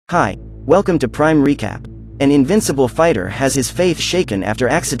Hi, welcome to Prime Recap. An invincible fighter has his faith shaken after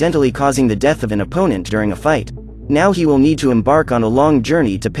accidentally causing the death of an opponent during a fight. Now he will need to embark on a long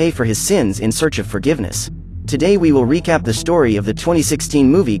journey to pay for his sins in search of forgiveness. Today we will recap the story of the 2016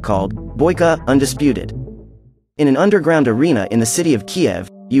 movie called Boyka, Undisputed. In an underground arena in the city of Kiev,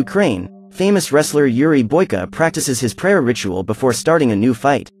 Ukraine, famous wrestler Yuri Boyka practices his prayer ritual before starting a new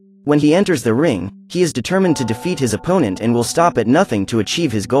fight. When he enters the ring, he is determined to defeat his opponent and will stop at nothing to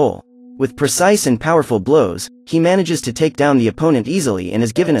achieve his goal. With precise and powerful blows, he manages to take down the opponent easily and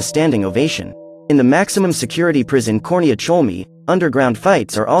is given a standing ovation. In the maximum security prison Kornia Cholmy, underground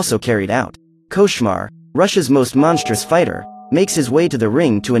fights are also carried out. Koshmar, Russia's most monstrous fighter, makes his way to the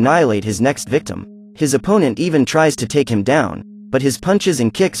ring to annihilate his next victim. His opponent even tries to take him down, but his punches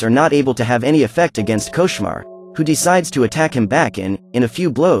and kicks are not able to have any effect against Koshmar, who decides to attack him back and, in a few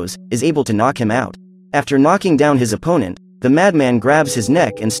blows, is able to knock him out. After knocking down his opponent, the madman grabs his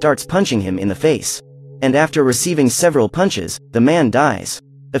neck and starts punching him in the face. And after receiving several punches, the man dies.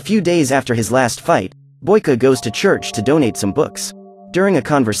 A few days after his last fight, Boyka goes to church to donate some books. During a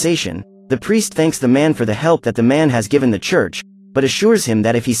conversation, the priest thanks the man for the help that the man has given the church, but assures him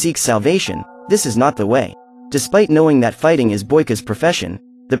that if he seeks salvation, this is not the way. Despite knowing that fighting is Boyka's profession,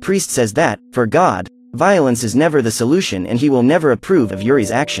 the priest says that, for God, violence is never the solution and he will never approve of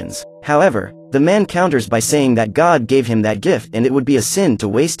Yuri's actions. However, the man counters by saying that God gave him that gift and it would be a sin to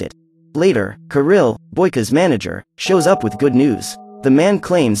waste it. Later, Kirill, Boyka's manager, shows up with good news. The man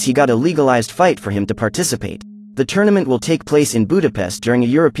claims he got a legalized fight for him to participate. The tournament will take place in Budapest during a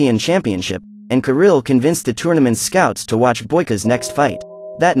European Championship, and Kirill convinced the tournament's scouts to watch Boyka's next fight.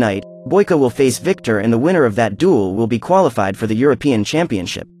 That night, Boyka will face Victor and the winner of that duel will be qualified for the European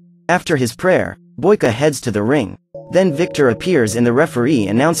Championship. After his prayer, Boyka heads to the ring. Then Victor appears and the referee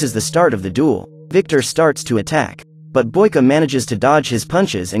announces the start of the duel. Victor starts to attack, but Boyka manages to dodge his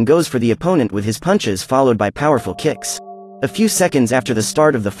punches and goes for the opponent with his punches followed by powerful kicks. A few seconds after the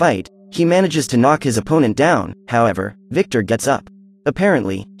start of the fight, he manages to knock his opponent down. However, Victor gets up.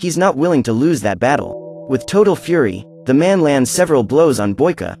 Apparently, he's not willing to lose that battle. With total fury, the man lands several blows on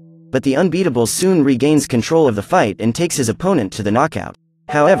Boyka, but the unbeatable soon regains control of the fight and takes his opponent to the knockout.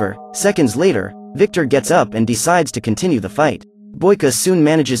 However, seconds later, Victor gets up and decides to continue the fight. Boyka soon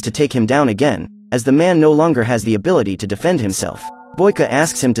manages to take him down again, as the man no longer has the ability to defend himself. Boyka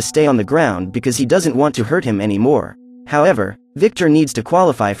asks him to stay on the ground because he doesn't want to hurt him anymore. However, Victor needs to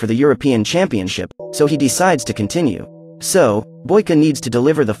qualify for the European Championship, so he decides to continue. So, Boyka needs to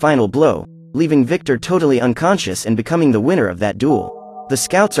deliver the final blow, leaving Victor totally unconscious and becoming the winner of that duel. The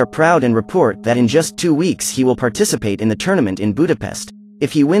scouts are proud and report that in just 2 weeks he will participate in the tournament in Budapest.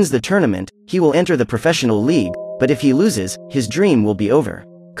 If he wins the tournament, he will enter the professional league, but if he loses, his dream will be over.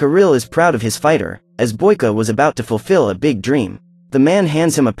 Kirill is proud of his fighter, as Boyka was about to fulfill a big dream. The man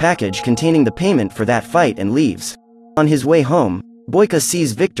hands him a package containing the payment for that fight and leaves. On his way home, Boyka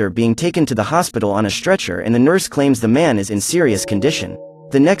sees Victor being taken to the hospital on a stretcher and the nurse claims the man is in serious condition.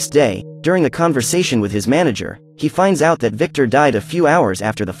 The next day, during a conversation with his manager, he finds out that Victor died a few hours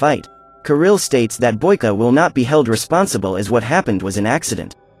after the fight. Kirill states that Boyka will not be held responsible as what happened was an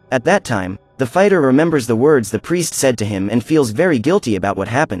accident. At that time, the fighter remembers the words the priest said to him and feels very guilty about what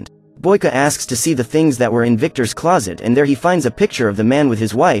happened. Boyka asks to see the things that were in Victor's closet and there he finds a picture of the man with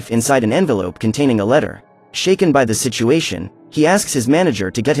his wife inside an envelope containing a letter. Shaken by the situation, he asks his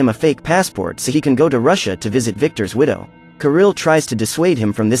manager to get him a fake passport so he can go to Russia to visit Victor's widow. Kirill tries to dissuade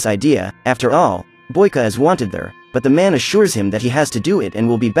him from this idea. After all, Boyka is wanted there, but the man assures him that he has to do it and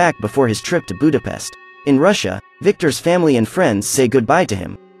will be back before his trip to Budapest. In Russia, Victor's family and friends say goodbye to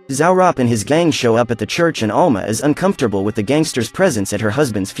him. Zaurop and his gang show up at the church and Alma is uncomfortable with the gangster's presence at her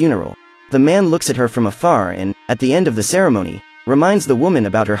husband's funeral. The man looks at her from afar and, at the end of the ceremony, reminds the woman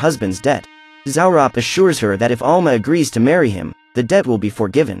about her husband's debt. Zaurop assures her that if Alma agrees to marry him, the debt will be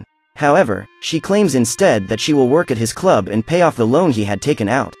forgiven. However, she claims instead that she will work at his club and pay off the loan he had taken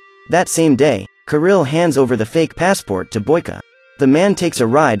out. That same day, Kirill hands over the fake passport to Boyka. The man takes a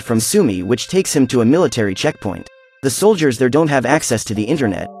ride from Sumy which takes him to a military checkpoint. The soldiers there don't have access to the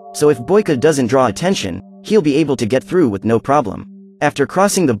internet, so if Boyka doesn't draw attention, he'll be able to get through with no problem. After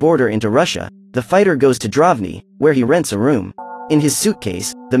crossing the border into Russia, the fighter goes to Drovny, where he rents a room. In his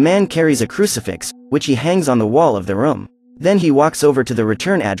suitcase, the man carries a crucifix, which he hangs on the wall of the room. Then he walks over to the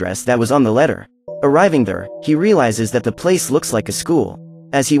return address that was on the letter. Arriving there, he realizes that the place looks like a school.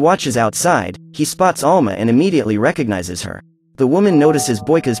 As he watches outside, he spots Alma and immediately recognizes her. The woman notices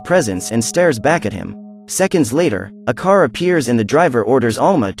Boyka's presence and stares back at him. Seconds later, a car appears and the driver orders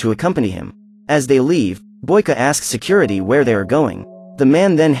Alma to accompany him. As they leave, Boyka asks security where they are going. The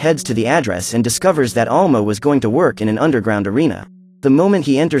man then heads to the address and discovers that Alma was going to work in an underground arena. The moment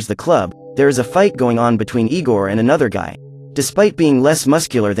he enters the club, there is a fight going on between Igor and another guy. Despite being less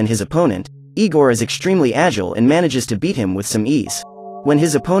muscular than his opponent, Igor is extremely agile and manages to beat him with some ease. When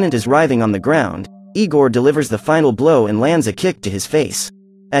his opponent is writhing on the ground, Igor delivers the final blow and lands a kick to his face.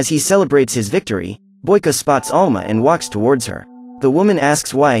 As he celebrates his victory, Boyka spots Alma and walks towards her. The woman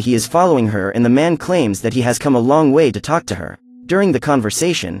asks why he is following her and the man claims that he has come a long way to talk to her. During the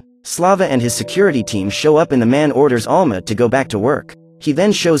conversation, Slava and his security team show up and the man orders Alma to go back to work. He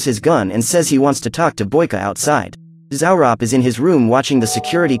then shows his gun and says he wants to talk to Boyka outside. Zaurop is in his room watching the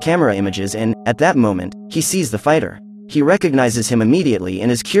security camera images and, at that moment, he sees the fighter. He recognizes him immediately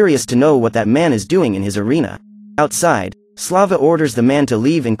and is curious to know what that man is doing in his arena. Outside, Slava orders the man to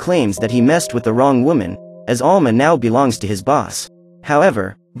leave and claims that he messed with the wrong woman, as Alma now belongs to his boss.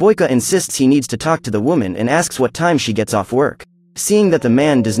 However, Boyka insists he needs to talk to the woman and asks what time she gets off work. Seeing that the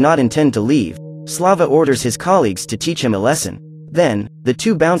man does not intend to leave, Slava orders his colleagues to teach him a lesson. Then, the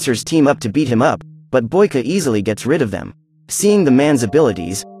two bouncers team up to beat him up, but Boyka easily gets rid of them. Seeing the man's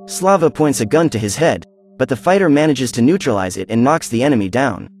abilities, Slava points a gun to his head, but the fighter manages to neutralize it and knocks the enemy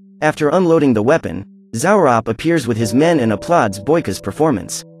down. After unloading the weapon, Zaurop appears with his men and applauds Boyka's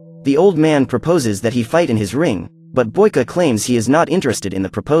performance. The old man proposes that he fight in his ring, but Boyka claims he is not interested in the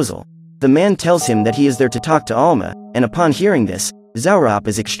proposal. The man tells him that he is there to talk to Alma, and upon hearing this, Zaurop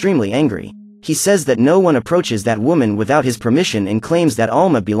is extremely angry. He says that no one approaches that woman without his permission and claims that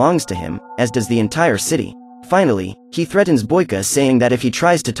Alma belongs to him, as does the entire city. Finally, he threatens Boyka saying that if he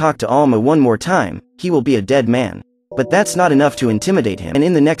tries to talk to Alma one more time, he will be a dead man. But that's not enough to intimidate him, and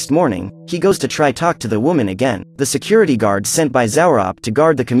in the next morning, he goes to try talk to the woman again. The security guard sent by Zaurop to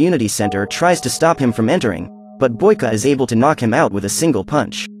guard the community center tries to stop him from entering, but Boyka is able to knock him out with a single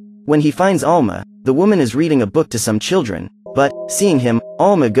punch. When he finds Alma, the woman is reading a book to some children, but, seeing him,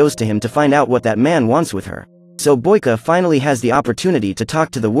 Alma goes to him to find out what that man wants with her. So Boyka finally has the opportunity to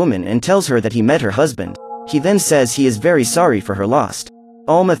talk to the woman and tells her that he met her husband. He then says he is very sorry for her loss.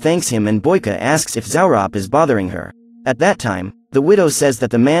 Alma thanks him and Boyka asks if Zaurop is bothering her. At that time, the widow says that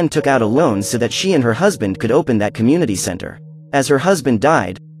the man took out a loan so that she and her husband could open that community center. As her husband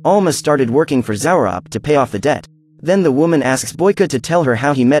died, Alma started working for Zaurop to pay off the debt. Then the woman asks Boyka to tell her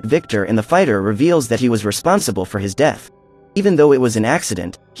how he met Victor and the fighter reveals that he was responsible for his death. Even though it was an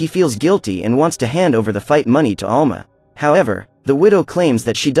accident, he feels guilty and wants to hand over the fight money to Alma. However, the widow claims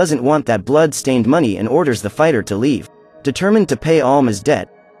that she doesn't want that blood-stained money and orders the fighter to leave. Determined to pay Alma's debt,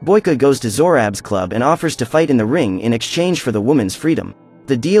 Boyka goes to Zorab's club and offers to fight in the ring in exchange for the woman's freedom.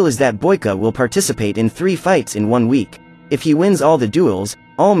 The deal is that Boyka will participate in 3 fights in 1 week. If he wins all the duels,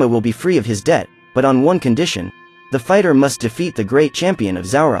 Alma will be free of his debt, but on one condition. The fighter must defeat the great champion of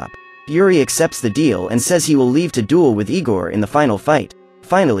Zaurop. Yuri accepts the deal and says he will leave to duel with Igor in the final fight.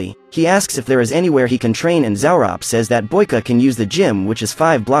 Finally, he asks if there is anywhere he can train and Zaurop says that Boyka can use the gym which is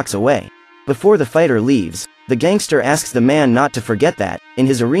 5 blocks away. Before the fighter leaves, the gangster asks the man not to forget that, in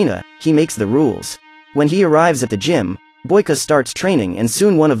his arena, he makes the rules. When he arrives at the gym, Boyka starts training and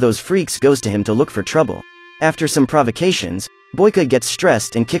soon one of those freaks goes to him to look for trouble. After some provocations, Boyka gets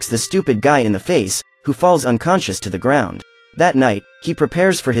stressed and kicks the stupid guy in the face, who falls unconscious to the ground. That night, he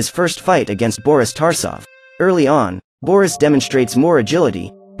prepares for his first fight against Boris Tarsov. Early on, Boris demonstrates more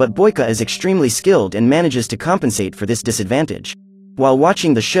agility, but Boyka is extremely skilled and manages to compensate for this disadvantage. While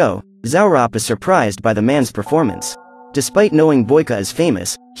watching the show, Zaurop is surprised by the man's performance. Despite knowing Boyka is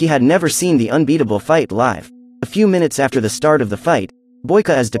famous, he had never seen the unbeatable fight live. A few minutes after the start of the fight,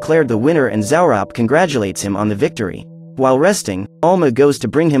 Boyka is declared the winner and Zaurop congratulates him on the victory. While resting, Alma goes to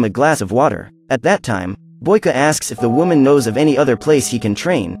bring him a glass of water. At that time, Boyka asks if the woman knows of any other place he can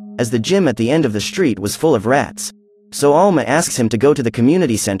train, as the gym at the end of the street was full of rats. So Alma asks him to go to the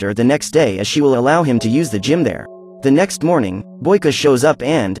community center the next day as she will allow him to use the gym there. The next morning, Boyka shows up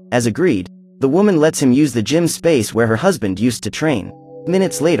and, as agreed, the woman lets him use the gym space where her husband used to train.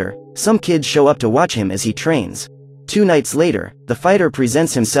 Minutes later, some kids show up to watch him as he trains. 2 nights later, the fighter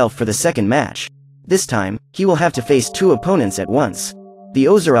presents himself for the second match. This time, he will have to face 2 opponents at once. The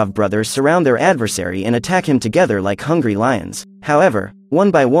Ozerov brothers surround their adversary and attack him together like hungry lions. However,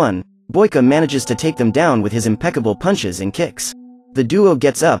 one by one, Boyka manages to take them down with his impeccable punches and kicks. The duo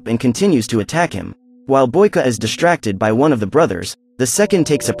gets up and continues to attack him. While Boyka is distracted by one of the brothers, the second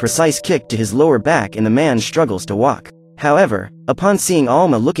takes a precise kick to his lower back and the man struggles to walk. However, upon seeing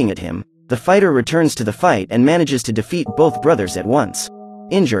Alma looking at him, the fighter returns to the fight and manages to defeat both brothers at once.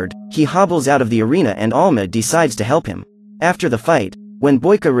 Injured, he hobbles out of the arena and Alma decides to help him. After the fight, when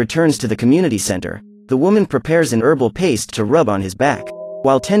Boyka returns to the community center, the woman prepares an herbal paste to rub on his back.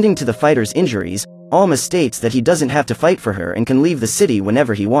 While tending to the fighter's injuries, Alma states that he doesn't have to fight for her and can leave the city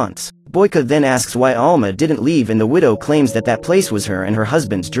whenever he wants. Boyka then asks why Alma didn't leave, and the widow claims that that place was her and her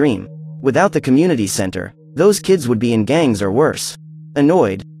husband's dream. Without the community center, those kids would be in gangs or worse.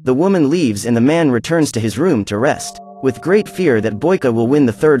 Annoyed, the woman leaves and the man returns to his room to rest. With great fear that Boyka will win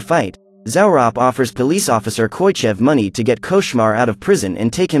the third fight, Zaurop offers police officer Koichev money to get Koshmar out of prison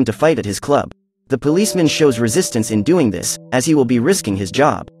and take him to fight at his club. The policeman shows resistance in doing this, as he will be risking his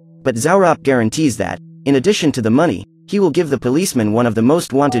job. But Zaurop guarantees that, in addition to the money, he will give the policeman one of the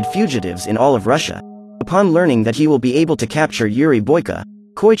most wanted fugitives in all of Russia. Upon learning that he will be able to capture Yuri Boyka,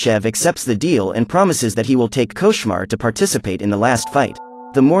 Koichev accepts the deal and promises that he will take Koshmar to participate in the last fight.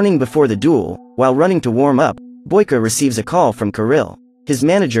 The morning before the duel, while running to warm up, Boyka receives a call from Kirill. His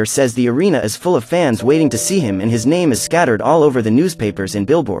manager says the arena is full of fans waiting to see him and his name is scattered all over the newspapers and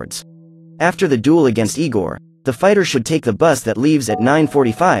billboards. After the duel against Igor, the fighter should take the bus that leaves at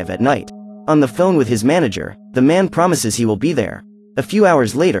 9:45 at night. On the phone with his manager, the man promises he will be there. A few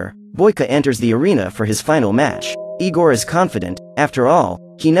hours later, Boyka enters the arena for his final match. Igor is confident. After all,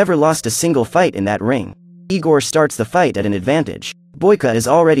 he never lost a single fight in that ring. Igor starts the fight at an advantage. Boyka is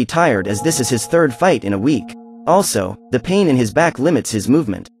already tired as this is his third fight in a week. Also, the pain in his back limits his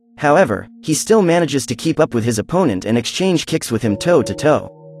movement. However, he still manages to keep up with his opponent and exchange kicks with him toe-to-toe.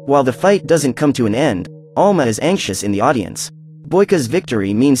 While the fight doesn't come to an end, Alma is anxious in the audience. Boyka's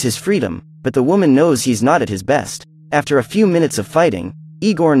victory means his freedom, but the woman knows he's not at his best. After a few minutes of fighting,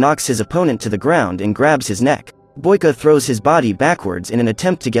 Igor knocks his opponent to the ground and grabs his neck. Boyka throws his body backwards in an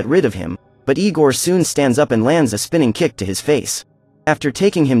attempt to get rid of him, but Igor soon stands up and lands a spinning kick to his face. After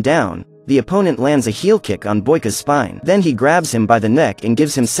taking him down, the opponent lands a heel kick on Boyka's spine. Then he grabs him by the neck and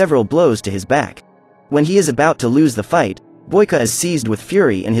gives him several blows to his back. When he is about to lose the fight, Boyka is seized with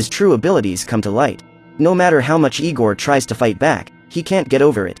fury and his true abilities come to light. No matter how much Igor tries to fight back, he can't get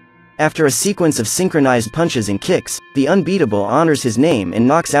over it. After a sequence of synchronized punches and kicks, the unbeatable honors his name and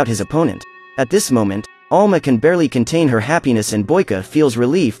knocks out his opponent. At this moment, Alma can barely contain her happiness and Boyka feels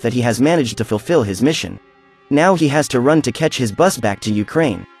relief that he has managed to fulfill his mission. Now he has to run to catch his bus back to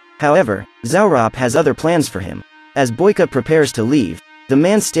Ukraine. However, Zaurop has other plans for him. As Boyka prepares to leave, the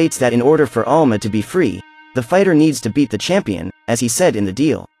man states that in order for Alma to be free, the fighter needs to beat the champion, as he said in the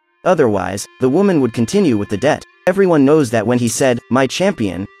deal. Otherwise, the woman would continue with the debt. Everyone knows that when he said, "my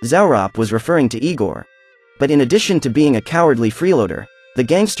champion," Zaurop was referring to Igor. But in addition to being a cowardly freeloader, the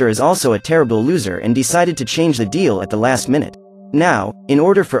gangster is also a terrible loser and decided to change the deal at the last minute. Now, in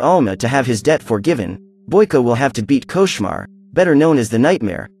order for Alma to have his debt forgiven, Boyka will have to beat Koshmar, better known as the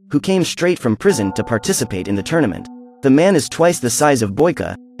Nightmare, who came straight from prison to participate in the tournament. The man is twice the size of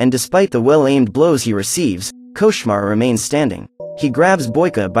Boyka, and despite the well-aimed blows he receives, Koshmar remains standing. He grabs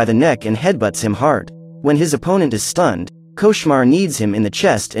Boyka by the neck and headbutts him hard. When his opponent is stunned, Koshmar knees him in the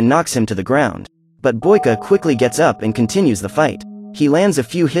chest and knocks him to the ground. But Boyka quickly gets up and continues the fight. He lands a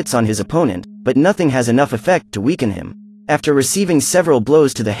few hits on his opponent, but nothing has enough effect to weaken him. After receiving several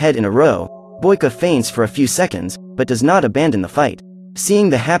blows to the head in a row, Boyka faints for a few seconds, but does not abandon the fight. Seeing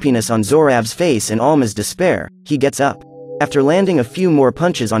the happiness on Zorab's face and Alma's despair, he gets up. After landing a few more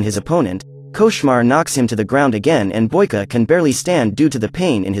punches on his opponent, Koshmar knocks him to the ground again and Boyka can barely stand due to the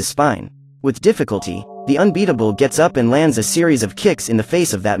pain in his spine. With difficulty, the unbeatable gets up and lands a series of kicks in the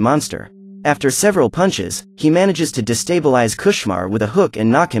face of that monster. After several punches, he manages to destabilize Koshmar with a hook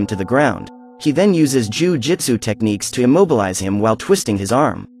and knock him to the ground. He then uses jiu-jitsu techniques to immobilize him while twisting his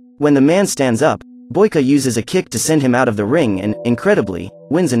arm. When the man stands up, Boyka uses a kick to send him out of the ring and, incredibly,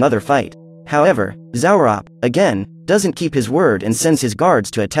 wins another fight. However, Zaurop, again, doesn't keep his word and sends his guards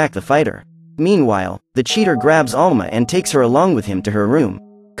to attack the fighter. Meanwhile, the cheater grabs Alma and takes her along with him to her room.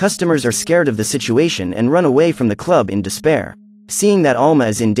 Customers are scared of the situation and run away from the club in despair. Seeing that Alma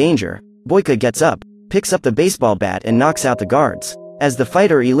is in danger, Boyka gets up, picks up the baseball bat and knocks out the guards. As the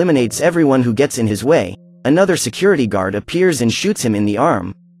fighter eliminates everyone who gets in his way, another security guard appears and shoots him in the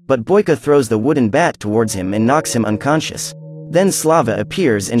arm, but Boyka throws the wooden bat towards him and knocks him unconscious. Then Slava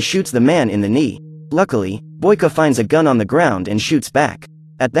appears and shoots the man in the knee. Luckily, Boyka finds a gun on the ground and shoots back.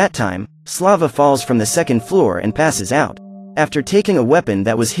 At that time, Slava falls from the second floor and passes out. After taking a weapon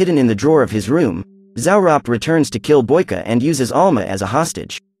that was hidden in the drawer of his room, Zaurop returns to kill Boyka and uses Alma as a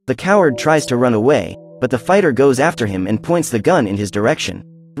hostage. The coward tries to run away, but the fighter goes after him and points the gun in his direction.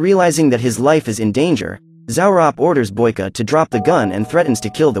 Realizing that his life is in danger, Zaurop orders Boyka to drop the gun and threatens to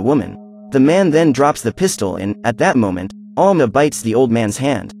kill the woman. The man then drops the pistol and, at that moment, Alma bites the old man's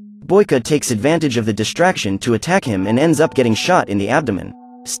hand. Boyka takes advantage of the distraction to attack him and ends up getting shot in the abdomen.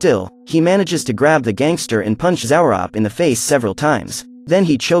 Still, he manages to grab the gangster and punch Zaurop in the face several times. Then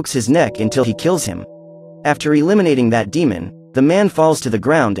he chokes his neck until he kills him. After eliminating that demon, the man falls to the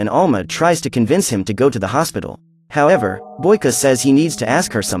ground and Alma tries to convince him to go to the hospital. However, Boyka says he needs to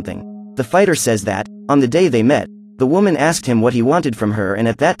ask her something. The fighter says that, on the day they met, the woman asked him what he wanted from her, and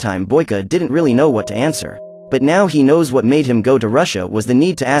at that time Boyka didn't really know what to answer. But now he knows what made him go to Russia was the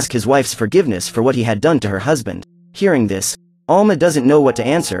need to ask his wife's forgiveness for what he had done to her husband. Hearing this, Alma doesn't know what to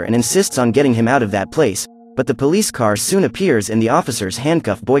answer and insists on getting him out of that place, but the police car soon appears and the officers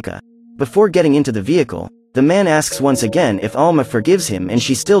handcuff Boyka. Before getting into the vehicle, the man asks once again if Alma forgives him, and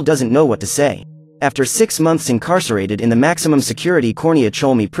she still doesn't know what to say. After 6 months incarcerated in the maximum security Kornia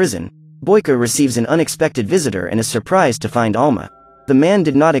Cholmi prison, Boyka receives an unexpected visitor and is surprised to find Alma. The man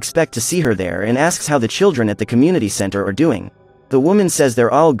did not expect to see her there and asks how the children at the community center are doing. The woman says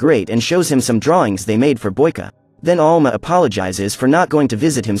they're all great and shows him some drawings they made for Boyka. Then Alma apologizes for not going to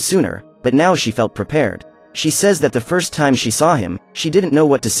visit him sooner, but now she felt prepared. She says that the first time she saw him, she didn't know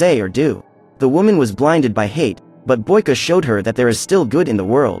what to say or do. The woman was blinded by hate, but Boyka showed her that there is still good in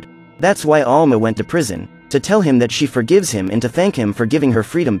the world. That's why Alma went to prison, to tell him that she forgives him and to thank him for giving her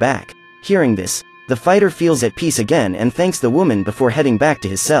freedom back. Hearing this, the fighter feels at peace again and thanks the woman before heading back to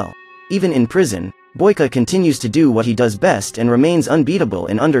his cell. Even in prison, Boyka continues to do what he does best and remains unbeatable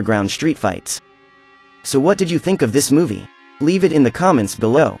in underground street fights. So what did you think of this movie? Leave it in the comments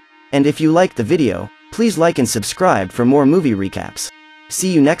below. And if you liked the video, please like and subscribe for more movie recaps.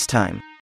 See you next time.